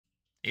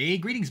Hey,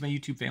 greetings, my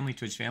YouTube family,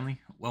 Twitch family.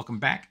 Welcome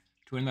back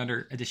to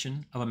another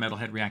edition of a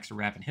Metalhead Reacts to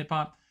Rap and Hip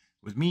Hop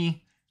with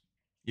me,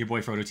 your boy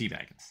Frodo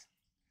T-Baggins.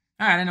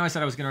 All right, I know I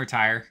said I was going to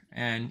retire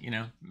and, you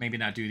know, maybe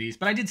not do these,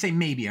 but I did say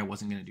maybe I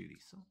wasn't going to do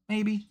these. So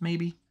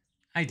maybe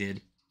I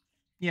did.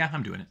 Yeah,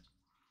 I'm doing it.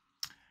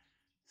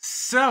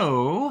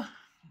 So,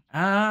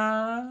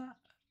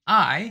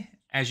 I,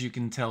 as you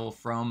can tell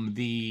from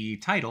the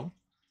title,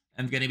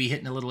 am going to be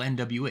hitting a little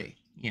N.W.A.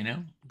 You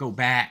know, go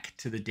back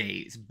to the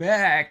days,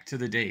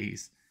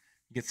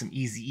 Get some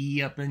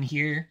Eazy-E up in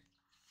here.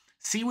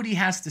 See what he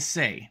has to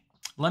say.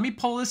 Let me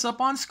pull this up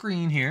on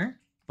screen here.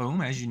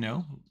 Boom, as you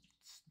know.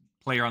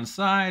 Player on the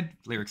side,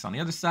 lyrics on the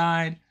other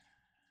side.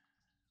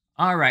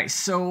 All right,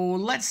 so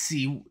let's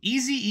see.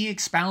 Eazy-E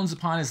expounds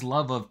upon his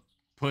love of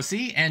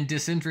pussy and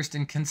disinterest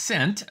in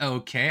consent.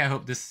 Okay, I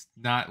hope this is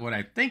not what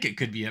I think it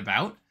could be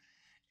about.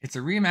 It's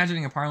a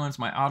reimagining of Parliament's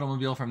My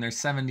Automobile from their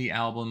 70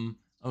 album,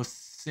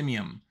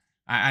 Osimium.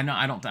 I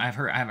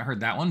haven't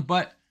heard that one,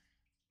 but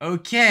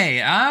okay,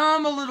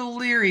 I'm a little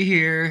leery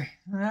here.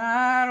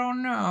 I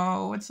don't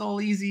know what's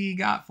old Eazy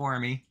got for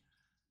me.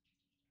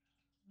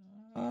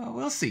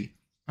 We'll see.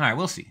 All right,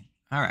 we'll see.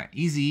 All right,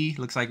 Eazy.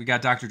 Looks like we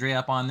got Dr. Dre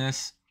up on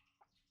this.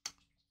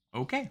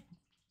 Okay,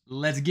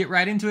 let's get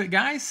right into it,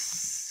 guys.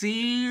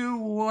 See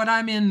what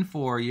I'm in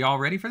for. You all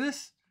ready for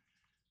this?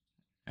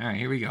 All right,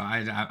 here we go.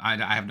 I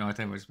have no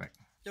idea what to expect.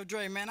 Yo,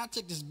 Dre, man, I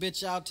took this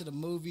bitch out to the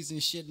movies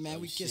and shit,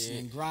 man. We kissing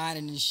and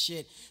grinding and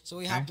shit. So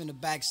we hop in the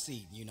back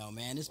seat, you know,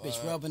 man. This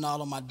bitch rubbing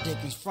all on my dick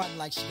and fronting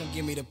like she gonna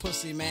give me the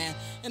pussy, man.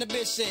 And the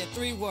bitch said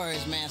 3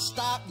 words, man.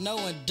 Stop, no,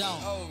 and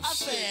don't. I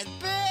said,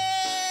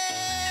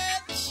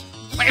 bitch,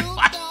 you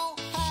don't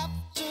have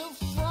to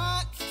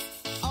front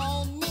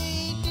on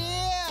me,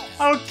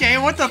 dear. Okay,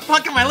 what the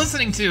fuck am I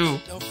listening to?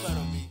 Don't front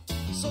on me.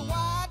 So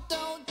why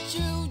don't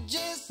you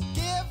just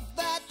give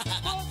that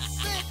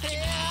pussy here?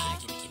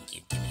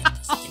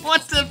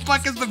 What the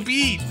fuck is the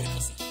beat?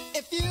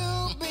 If you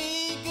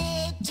be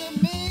good to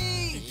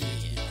me,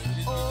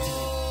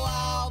 oh,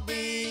 I'll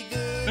be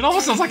good. It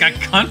almost sounds like a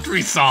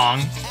country song.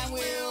 And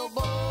we'll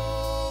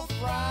both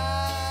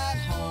ride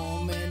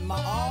home in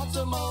my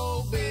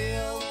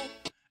automobile.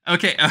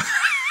 Okay,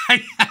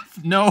 I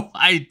have no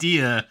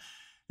idea.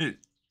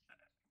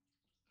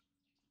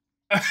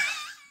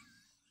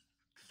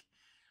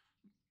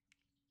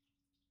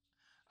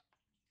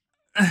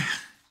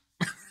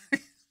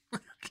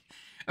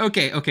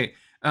 Okay.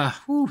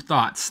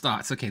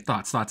 Thoughts. Okay,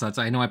 thoughts.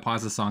 I know I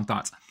paused the song.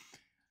 Thoughts.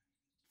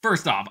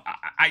 First off,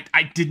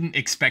 I didn't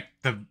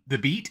expect the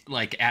beat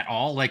like at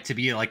all, like to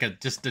be like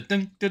just a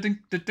ding ding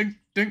ding ding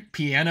ding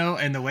piano,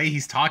 and the way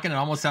he's talking, it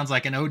almost sounds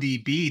like an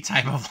ODB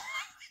type of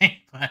line.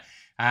 But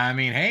I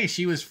mean, hey,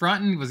 she was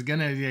fronting,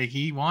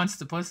 he wants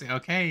the pussy.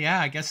 Okay,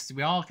 yeah, I guess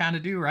we all kind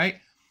of do, right?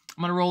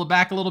 I'm gonna roll it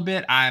back a little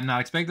bit. I'm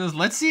not expecting this.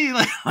 Let's see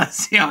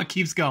how it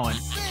keeps going.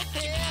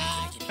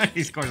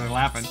 These scores are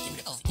laughing.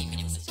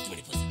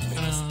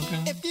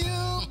 If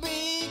you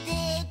be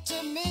good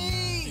to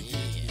me,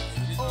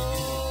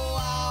 oh,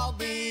 I'll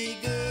be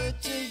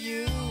good to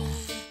you.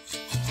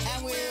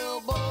 And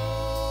we'll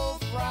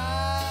both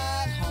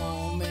ride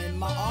home in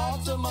my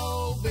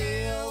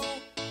automobile.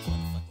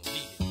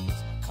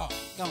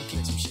 Don't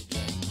kick some shit,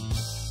 Dre.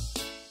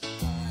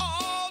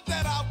 All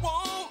that I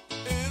want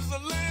is a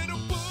little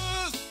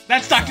puss.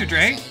 That's Dr.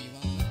 Dre.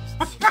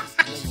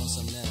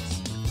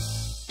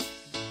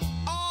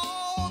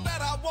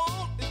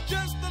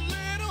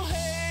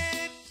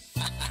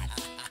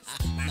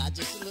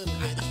 Just a little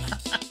bit.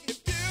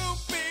 If you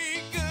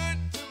be good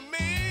to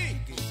me,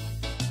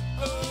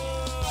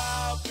 oh,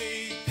 I'll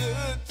be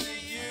good to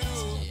you.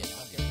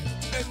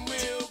 And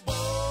we'll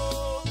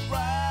both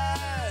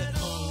ride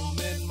home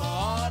in my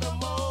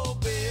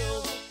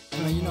automobile.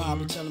 Man, you know how I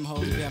be telling them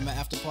hoes we have my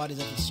after parties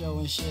at the show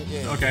and shit.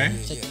 Yeah. Okay.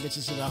 Take the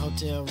bitches to the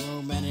hotel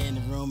room, man, they're in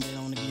the room, they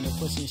don't want to give no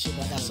pussy and shit,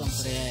 but I got something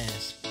for their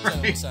ass.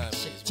 Right.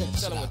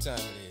 Tell them what time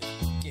it is.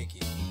 Kick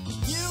it.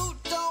 You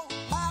don't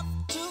have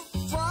to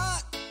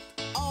front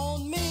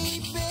on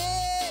me,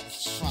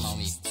 bitch. Front on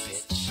me,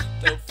 bitch.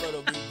 Don't front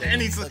on me, baby.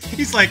 And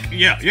he's like,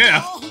 yeah.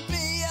 Don't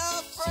be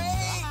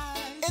afraid.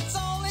 It's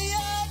only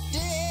a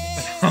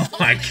dick. Oh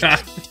my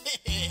god.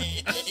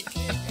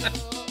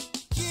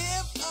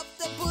 Give up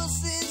the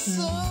pussy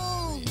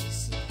soon.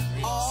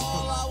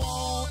 All I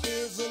want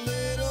is a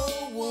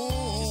little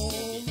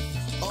wound.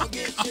 Or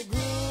get your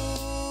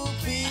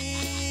groupie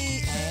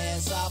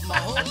ass out my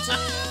hotel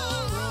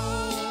room.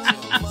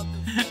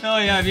 Oh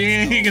yeah, if you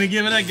ain't gonna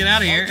give it up, get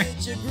out of here.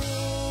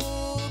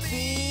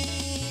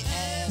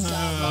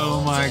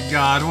 Oh my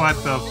god, what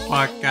the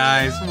fuck,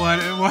 guys? What?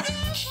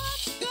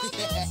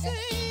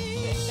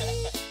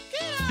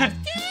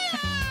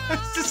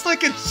 It's just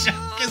like a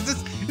joke. Is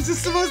this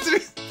supposed to be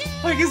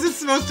like? Is this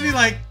supposed to be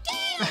like?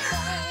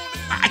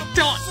 I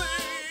don't.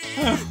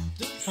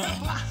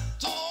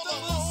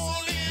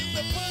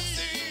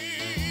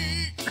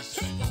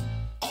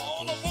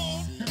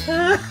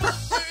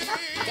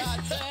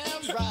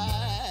 Goddamn right.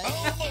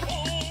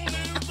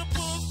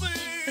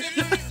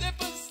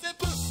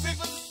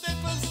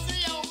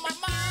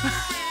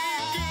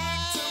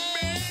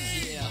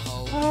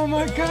 Oh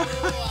my god.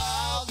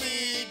 I'll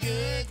be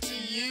good to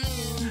you,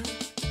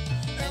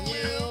 and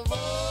we'll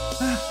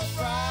both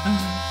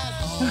ride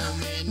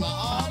home in my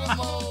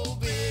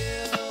automobile.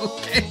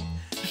 Okay.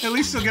 At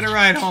least you'll get a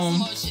ride home.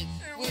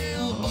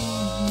 We'll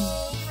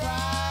both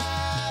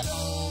ride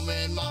home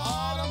in my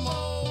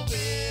automobile.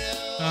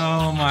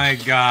 Oh my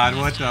god,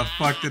 what the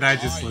fuck did I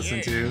just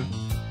listen to?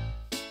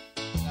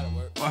 That'll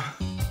work.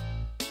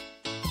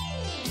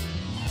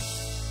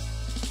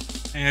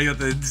 And I got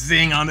the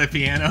zing on the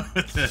piano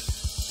with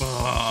the.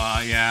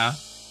 Oh, yeah.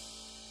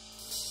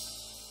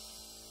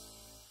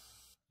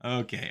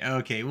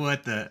 Okay,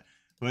 what the,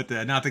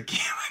 not the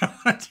camera, I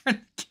don't want to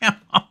turn the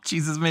camera off.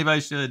 Jesus, maybe I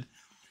should.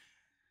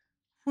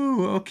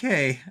 Whew,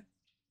 okay.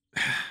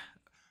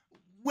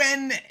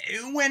 When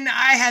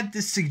I had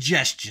this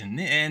suggestion,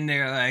 and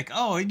they're like,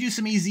 oh, do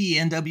some easy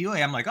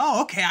N.W.A, I'm like,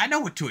 oh, okay, I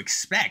know what to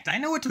expect. I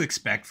know what to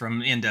expect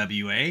from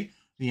N.W.A.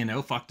 You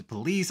know, fuck the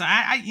police.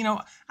 I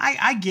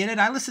get it.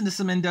 I listen to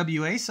some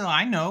N.W.A, so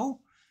I know.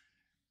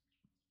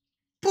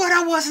 But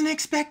I wasn't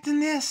expecting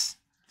this.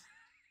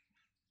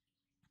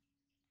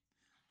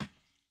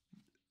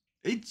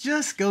 It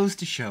just goes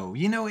to show,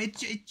 you know, it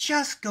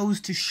just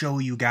goes to show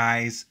you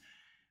guys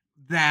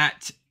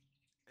that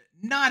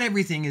not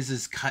everything is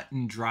as cut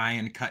and dry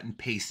and cut and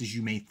paste as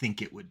you may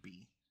think it would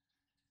be.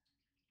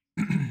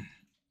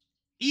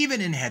 Even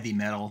in heavy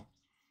metal,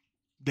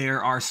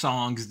 there are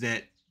songs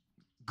that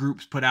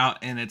groups put out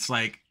and it's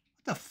like,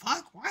 what the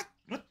fuck?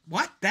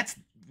 What? That's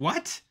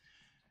what?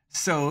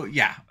 So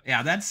yeah,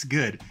 that's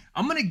good.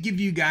 I'm gonna give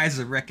you guys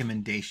a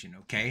recommendation,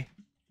 okay?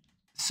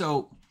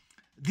 So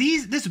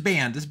this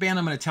band I'm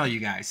gonna tell you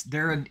guys,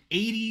 they're an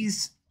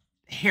 80s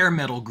hair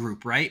metal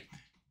group, right?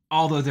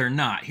 Although they're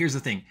not. Here's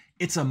the thing.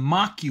 It's a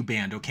mock you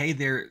band, okay?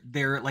 They're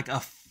like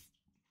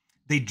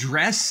they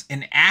dress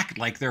and act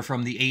like they're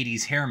from the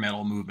 80s hair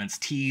metal movements.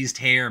 Teased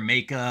hair,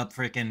 makeup,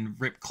 freaking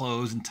ripped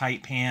clothes and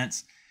tight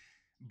pants.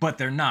 But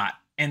they're not.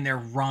 And they're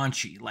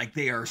raunchy. Like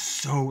they are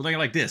so, they're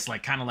like this,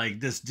 like kind of like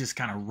this, just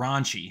kind of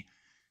raunchy.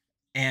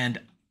 And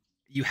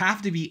you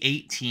have to be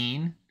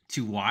 18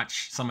 to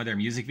watch some of their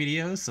music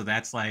videos. So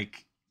that's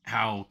like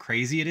how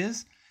crazy it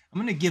is. I'm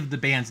going to give the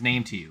band's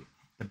name to you.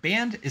 The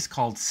band is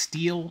called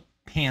Steel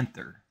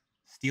Panther.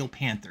 Steel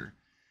Panther.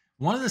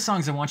 One of the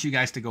songs I want you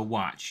guys to go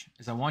watch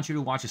is I want you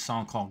to watch a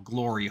song called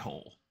Glory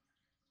Hole.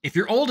 If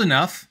you're old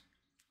enough,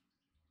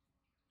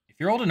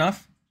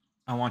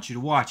 I want you to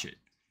watch it.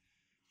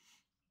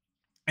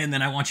 And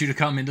then I want you to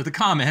come into the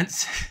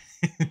comments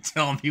and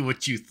tell me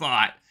what you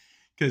thought.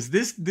 Because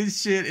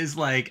this shit is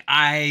like,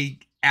 I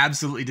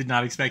absolutely did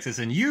not expect this.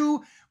 And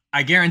you,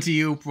 I guarantee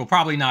you, will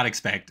probably not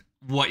expect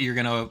what you're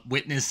going to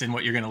witness and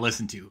what you're going to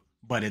listen to.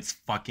 But it's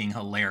fucking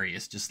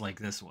hilarious, just like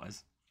this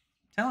was.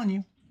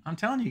 I'm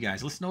telling you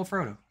guys, listen to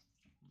Frodo. All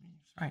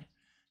right.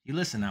 You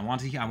listen, I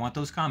want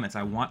those comments.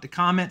 I want the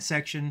comment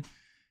section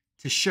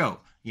to show.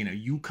 You know,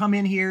 you come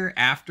in here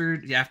after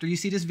you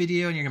see this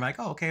video and you're gonna be like,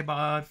 oh, okay,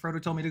 Bob,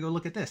 Frodo told me to go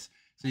look at this.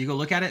 So you go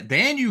look at it,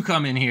 then you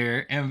come in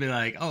here and be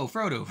like, oh,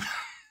 Frodo,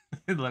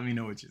 let me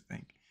know what you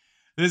think.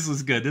 This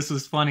was good. This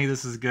was funny.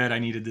 This is good. I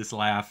needed this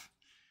laugh.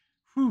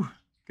 Whew.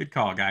 Good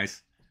call,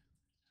 guys.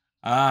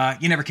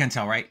 You never can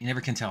tell, right? You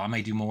never can tell. I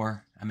may do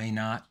more. I may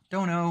not.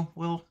 Don't know.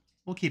 We'll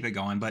keep it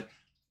going,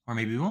 or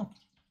maybe we won't.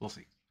 We'll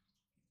see.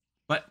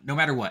 But no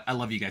matter what, I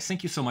love you guys.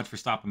 Thank you so much for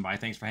stopping by.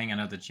 Thanks for hanging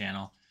out at the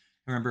channel.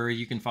 Remember,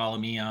 you can follow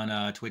me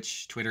on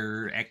Twitch,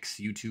 Twitter, X,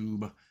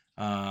 YouTube,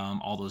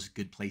 all those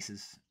good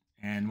places.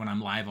 And when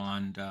I'm live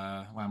on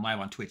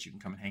Twitch, you can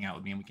come and hang out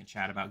with me, and we can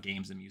chat about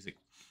games and music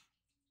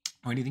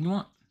or anything you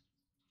want.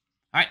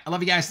 All right, I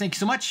love you guys. Thank you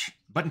so much.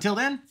 But until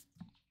then,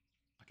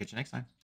 I'll catch you next time.